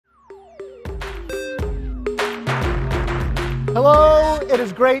Hello, it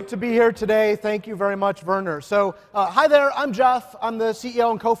is great to be here today. Thank you very much, Werner. So, hi there, I'm Jeff. I'm the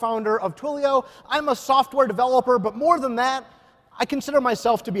CEO and co-founder of Twilio. I'm a software developer, but more than that, I consider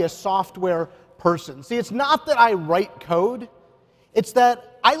myself to be a software person. See, it's not that I write code, it's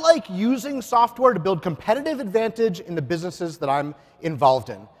that I like using software to build competitive advantage in the businesses that I'm involved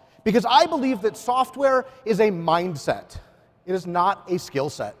in. Because I believe that software is a mindset. It is not a skill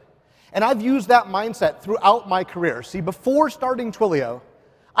set. And I've used that mindset throughout my career. See, before starting Twilio,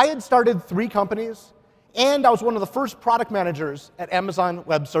 I had started 3 companies, and I was one of the first product managers at Amazon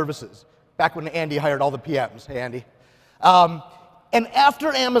Web Services, back when Andy hired all the PMs. Hey, Andy. And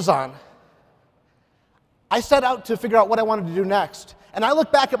after Amazon, I set out to figure out what I wanted to do next. And I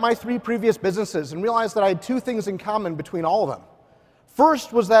looked back at my 3 previous businesses and realized that I had 2 things in common between all of them.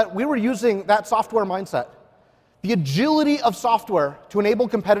 First was that we were using that software mindset. The agility of software to enable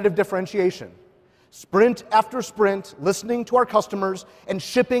competitive differentiation. Sprint after sprint, listening to our customers, and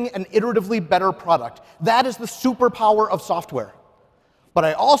shipping an iteratively better product. That is the superpower of software. But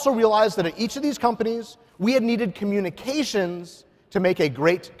I also realized that at each of these companies, we had needed communications to make a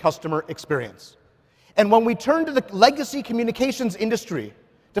great customer experience. And when we turned to the legacy communications industry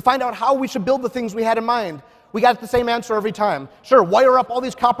to find out how we should build the things we had in mind, we got the same answer every time. Sure, wire up all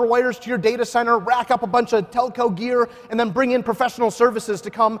these copper wires to your data center, rack up a bunch of telco gear, and then bring in professional services to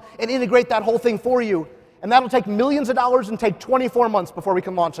come and integrate that whole thing for you. And that'll take millions of dollars and take 24 months before we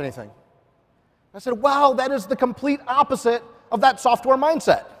can launch anything. I said, wow, that is the complete opposite of that software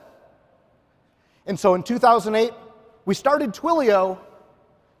mindset. And so in 2008, we started Twilio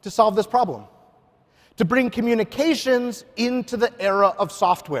to solve this problem, to bring communications into the era of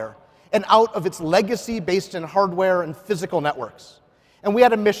software and out of its legacy based in hardware and physical networks. And we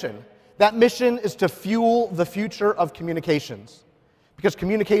had a mission. That mission is to fuel the future of communications, because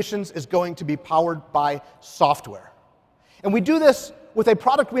communications is going to be powered by software. And we do this with a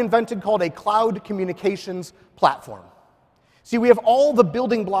product we invented called a cloud communications platform. See, we have all the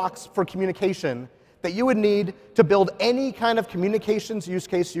building blocks for communication that you would need to build any kind of communications use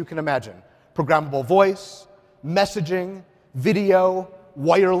case you can imagine. Programmable voice, messaging, video,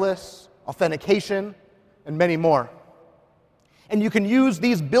 wireless, authentication, and many more. And you can use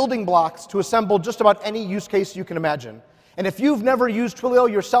these building blocks to assemble just about any use case you can imagine. And if you've never used Twilio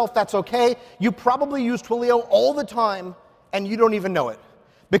yourself, that's okay. You probably use Twilio all the time, and you don't even know it.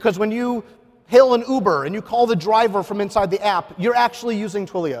 Because when you hail an Uber and you call the driver from inside the app, you're actually using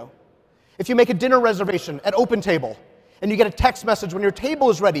Twilio. If you make a dinner reservation at OpenTable, and you get a text message when your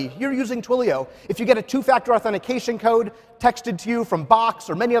table is ready, you're using Twilio. If you get a 2-factor authentication code texted to you from Box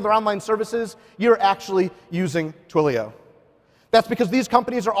or many other online services, you're actually using Twilio. That's because these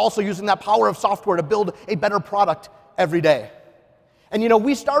companies are also using that power of software to build a better product every day. And you know,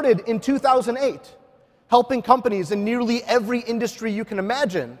 we started in 2008, helping companies in nearly every industry you can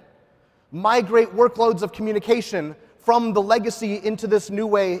imagine migrate workloads of communication from the legacy into this new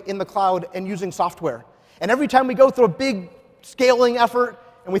way in the cloud and using software. And every time we go through a big scaling effort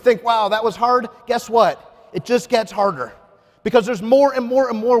and we think, wow, that was hard, guess what? It just gets harder. Because there's more and more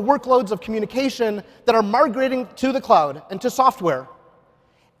and more workloads of communication that are migrating to the cloud and to software.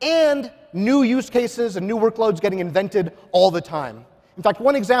 And new use cases and new workloads getting invented all the time. In fact,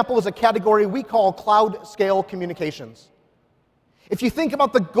 one example is a category we call cloud scale communications. If you think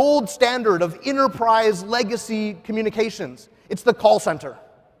about the gold standard of enterprise legacy communications, it's the call center.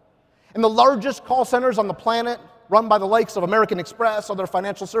 And the largest call centers on the planet, run by the likes of American Express, other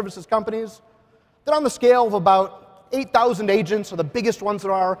financial services companies, they're on the scale of about 8,000 agents, are the biggest ones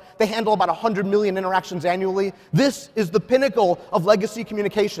there are. They handle about 100 million interactions annually. This is the pinnacle of legacy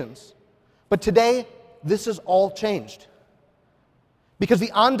communications. But today, this has all changed. Because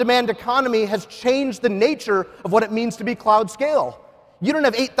the on-demand economy has changed the nature of what it means to be cloud scale. You don't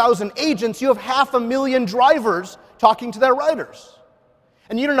have 8,000 agents, you have 500,000 drivers talking to their riders.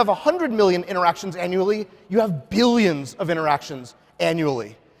 And you don't have 100 million interactions annually, you have billions of interactions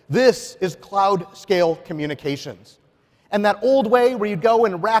annually. This is cloud scale communications. And that old way where you go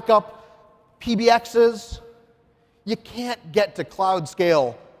and rack up PBXs, you can't get to cloud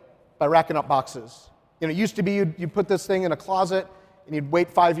scale by racking up boxes. You know, it used to be you'd put this thing in a closet and you'd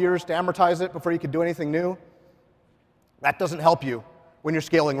wait 5 years to amortize it before you could do anything new. That doesn't help you when you're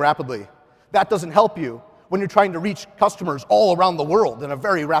scaling rapidly. That doesn't help you when you're trying to reach customers all around the world in a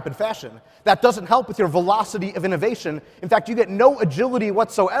very rapid fashion. That doesn't help with your velocity of innovation. In fact, you get no agility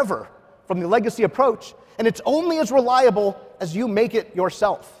whatsoever from the legacy approach, and it's only as reliable as you make it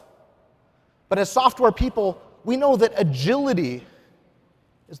yourself. But as software people, we know that agility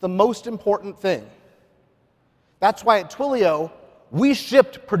is the most important thing. That's why at Twilio, We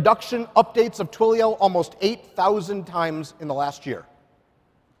shipped production updates of Twilio almost 8,000 times in the last year.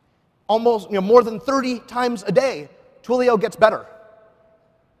 Almost, more than 30 times a day, Twilio gets better.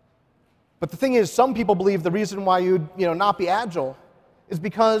 But the thing is, some people believe the reason why you'd not be agile is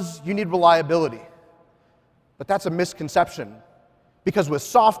because you need reliability. But that's a misconception. Because with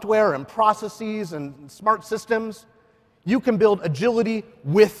software and processes and smart systems, you can build agility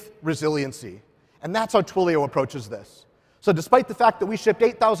with resiliency. And that's how Twilio approaches this. So despite the fact that we shipped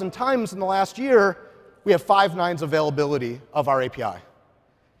 8,000 times in the last year, we have 5 nines availability of our API.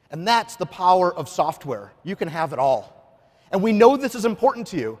 And that's the power of software. You can have it all. And we know this is important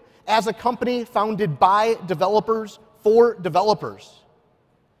to you. As a company founded by developers for developers,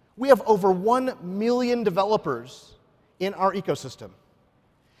 we have over 1 million developers in our ecosystem.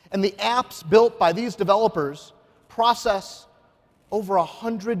 And the apps built by these developers process over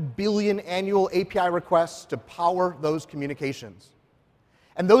 100 billion annual API requests to power those communications.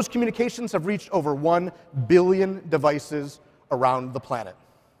 And those communications have reached over 1 billion devices around the planet.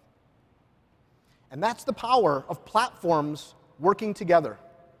 And that's the power of platforms working together.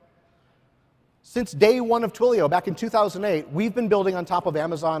 Since day one of Twilio, back in 2008, we've been building on top of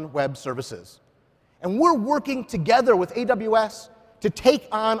Amazon Web Services. And we're working together with AWS to take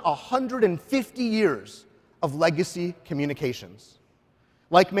on 150 years of legacy communications.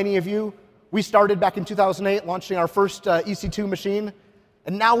 Like many of you, we started back in 2008 launching our first EC2 machine,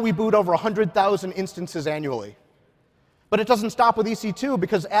 and now we boot over 100,000 instances annually. But it doesn't stop with EC2,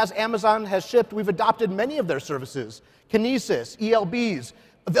 because as Amazon has shipped, we've adopted many of their services: Kinesis, ELBs,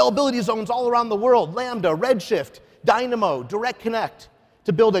 availability zones all around the world, Lambda, Redshift, Dynamo, Direct Connect,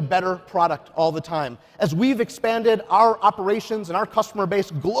 to build a better product all the time. As we've expanded our operations and our customer base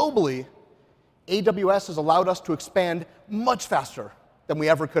globally, AWS has allowed us to expand much faster than we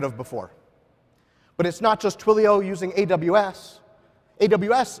ever could have before. But it's not just Twilio using AWS.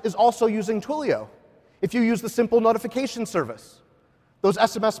 AWS is also using Twilio. If you use the simple notification service, those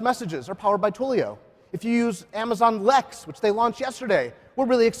SMS messages are powered by Twilio. If you use Amazon Lex, which they launched yesterday, we're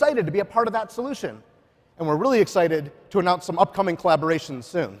really excited to be a part of that solution. And we're really excited to announce some upcoming collaborations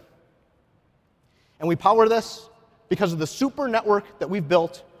soon. And we power this because of the super network that we've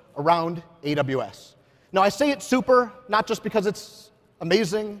built around AWS. Now, I say it's super, not just because it's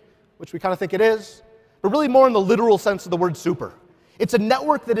amazing, which we kind of think it is, but really more in the literal sense of the word super. It's a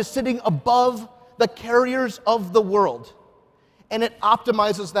network that is sitting above the carriers of the world, and it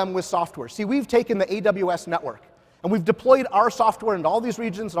optimizes them with software. See, we've taken the AWS network, and we've deployed our software into all these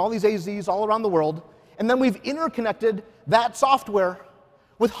regions and all these AZs all around the world, and then we've interconnected that software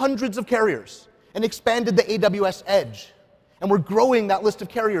with hundreds of carriers and expanded the AWS edge. And we're growing that list of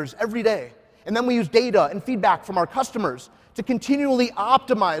carriers every day. And then we use data and feedback from our customers to continually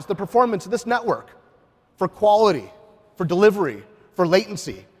optimize the performance of this network for quality, for delivery, for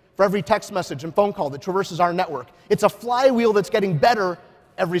latency, for every text message and phone call that traverses our network. It's a flywheel that's getting better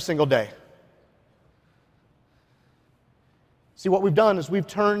every single day. See, what we've done is we've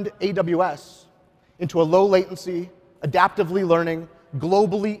turned AWS into a low-latency, adaptively learning,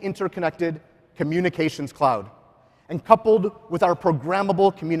 globally interconnected communications cloud. And coupled with our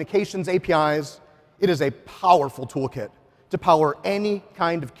programmable communications APIs, it is a powerful toolkit to power any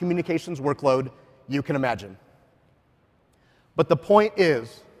kind of communications workload you can imagine. But the point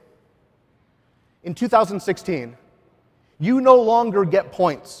is, in 2016, you no longer get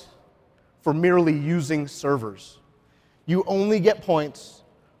points for merely using servers. You only get points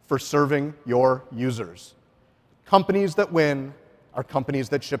for serving your users. Companies that win are companies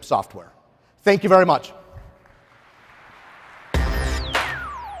that ship software. Thank you very much.